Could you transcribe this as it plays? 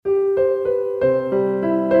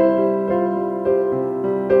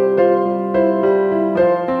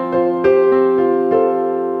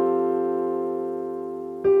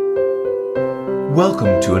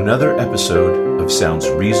Welcome to another episode of Sounds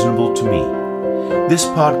Reasonable to Me. This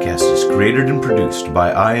podcast is created and produced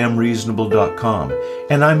by IamReasonable.com,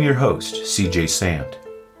 and I'm your host, CJ Sand.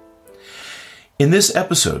 In this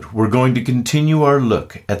episode, we're going to continue our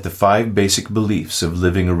look at the 5 basic beliefs of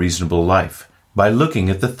living a reasonable life by looking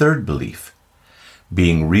at the third belief.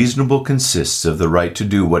 Being reasonable consists of the right to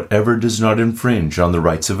do whatever does not infringe on the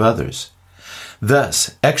rights of others.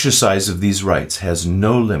 Thus, exercise of these rights has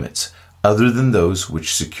no limits other than those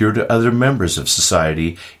which secure to other members of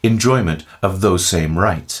society enjoyment of those same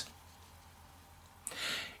rights.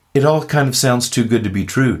 It all kind of sounds too good to be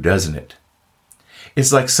true, doesn't it?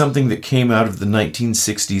 It's like something that came out of the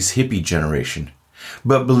 1960s hippie generation.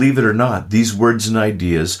 But believe it or not, these words and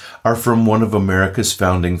ideas are from one of America's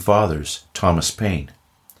founding fathers, Thomas Paine.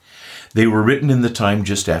 They were written in the time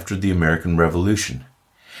just after the American Revolution.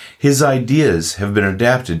 His ideas have been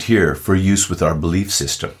adapted here for use with our belief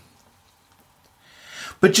system.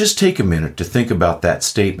 But just take a minute to think about that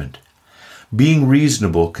statement. Being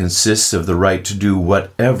reasonable consists of the right to do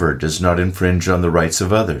whatever does not infringe on the rights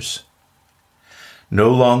of others.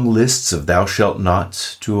 No long lists of thou shalt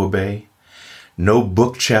nots to obey. No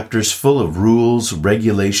book chapters full of rules,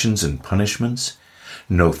 regulations, and punishments.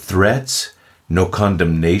 No threats, no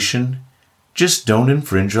condemnation. Just don't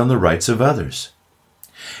infringe on the rights of others.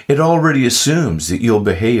 It already assumes that you'll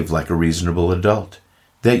behave like a reasonable adult,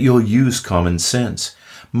 that you'll use common sense,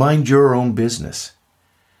 mind your own business.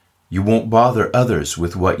 You won't bother others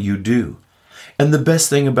with what you do. And the best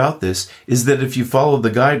thing about this is that if you follow the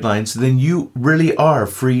guidelines, then you really are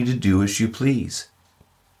free to do as you please.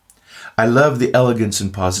 I love the elegance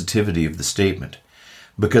and positivity of the statement,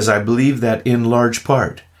 because I believe that in large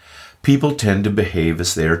part, people tend to behave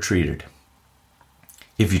as they are treated.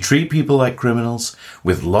 If you treat people like criminals,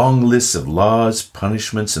 with long lists of laws,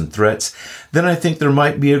 punishments, and threats, then I think there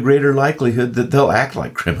might be a greater likelihood that they'll act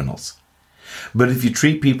like criminals. But if you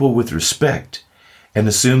treat people with respect, and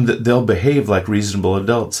assume that they'll behave like reasonable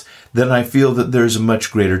adults, then I feel that there's a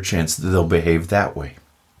much greater chance that they'll behave that way.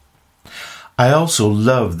 I also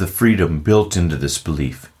love the freedom built into this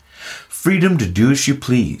belief. Freedom to do as you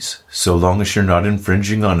please, so long as you're not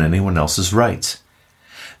infringing on anyone else's rights.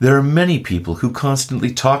 There are many people who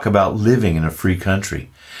constantly talk about living in a free country,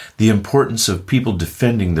 the importance of people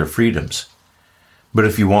defending their freedoms. But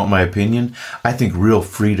if you want my opinion, I think real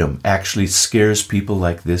freedom actually scares people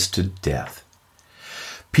like this to death.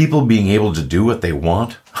 People being able to do what they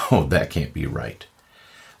want? Oh, that can't be right.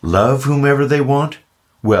 Love whomever they want?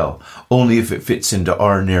 Well, only if it fits into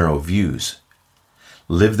our narrow views.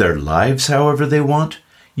 Live their lives however they want?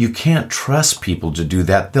 You can't trust people to do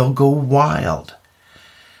that. They'll go wild.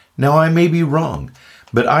 Now, I may be wrong,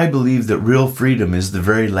 but I believe that real freedom is the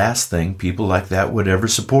very last thing people like that would ever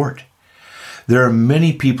support. There are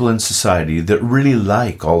many people in society that really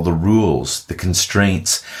like all the rules, the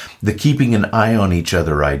constraints, the keeping an eye on each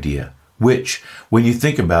other idea, which, when you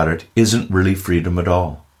think about it, isn't really freedom at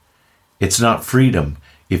all. It's not freedom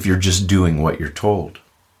if you're just doing what you're told.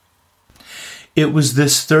 It was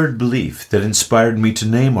this third belief that inspired me to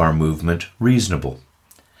name our movement Reasonable.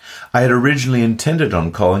 I had originally intended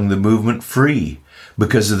on calling the movement Free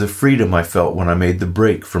because of the freedom I felt when I made the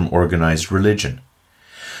break from organized religion.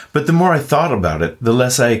 But the more I thought about it, the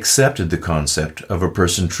less I accepted the concept of a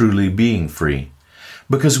person truly being free.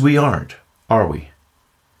 Because we aren't, are we?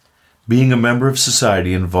 Being a member of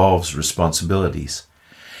society involves responsibilities.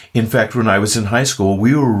 In fact, when I was in high school,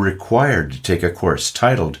 we were required to take a course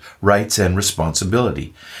titled Rights and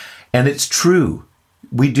Responsibility. And it's true,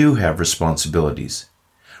 we do have responsibilities.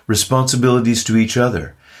 Responsibilities to each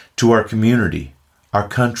other, to our community, our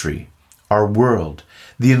country, our world,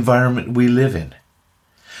 the environment we live in.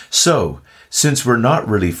 So, since we're not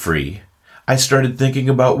really free, I started thinking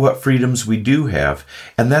about what freedoms we do have,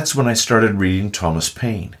 and that's when I started reading Thomas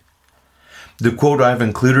Paine. The quote I've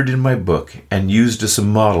included in my book and used as a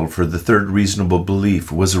model for the third reasonable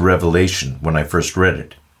belief was a revelation when I first read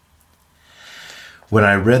it. When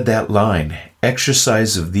I read that line,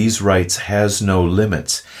 exercise of these rights has no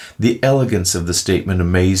limits, the elegance of the statement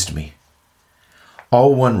amazed me.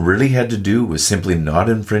 All one really had to do was simply not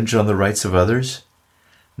infringe on the rights of others?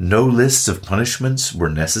 No lists of punishments were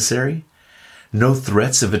necessary? No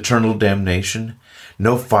threats of eternal damnation?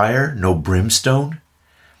 No fire? No brimstone?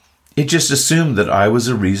 It just assumed that I was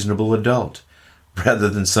a reasonable adult, rather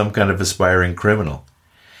than some kind of aspiring criminal.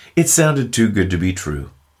 It sounded too good to be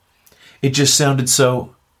true. It just sounded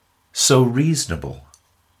so reasonable.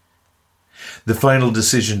 The final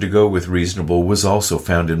decision to go with reasonable was also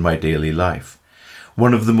found in my daily life.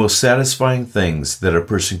 One of the most satisfying things that a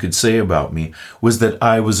person could say about me was that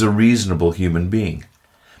I was a reasonable human being.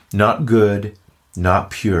 Not good, not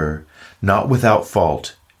pure, not without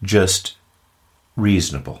fault, just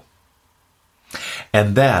reasonable.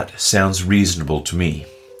 And that sounds reasonable to me.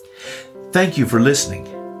 Thank you for listening.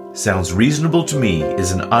 Sounds Reasonable to Me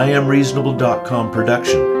is an IamReasonable.com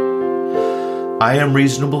production.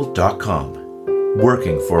 IamReasonable.com,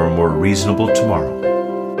 working for a more reasonable tomorrow.